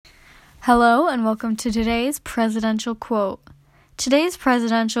Hello and welcome to today's presidential quote. Today's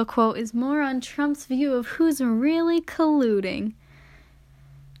presidential quote is more on Trump's view of who's really colluding.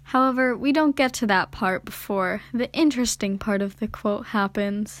 However, we don't get to that part before the interesting part of the quote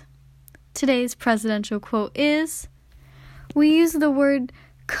happens. Today's presidential quote is, "We use the word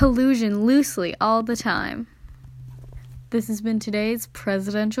collusion loosely all the time." This has been today's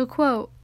presidential quote.